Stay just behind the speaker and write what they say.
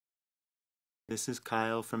This is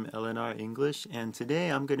Kyle from LNR English, and today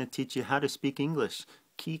I'm going to teach you how to speak English.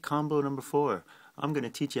 Key combo number 4. I'm going to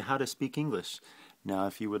teach you how to speak English. Now,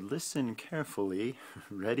 if you would listen carefully,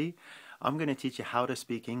 ready? I'm going to teach you how to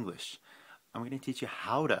speak English. I'm going to teach you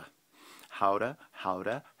how to.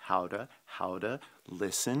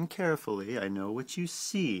 Listen carefully. I know what you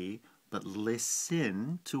see, but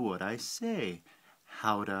listen to what I say.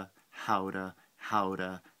 How to.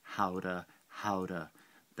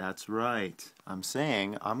 That's right. I'm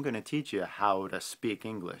saying I'm going to teach you how to speak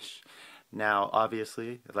English. Now,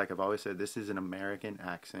 obviously, like I've always said, this is an American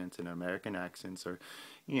accent, and American accents are,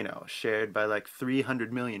 shared by like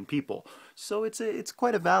 300 million people. So it's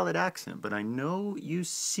quite a valid accent, but I know you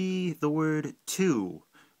see the word to,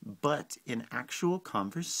 but in actual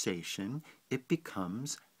conversation, it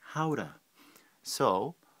becomes howda.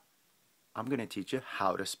 So, I'm going to teach you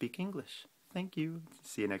how to speak English. Thank you.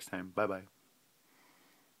 See you next time. Bye-bye.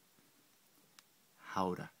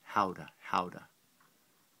 Howda.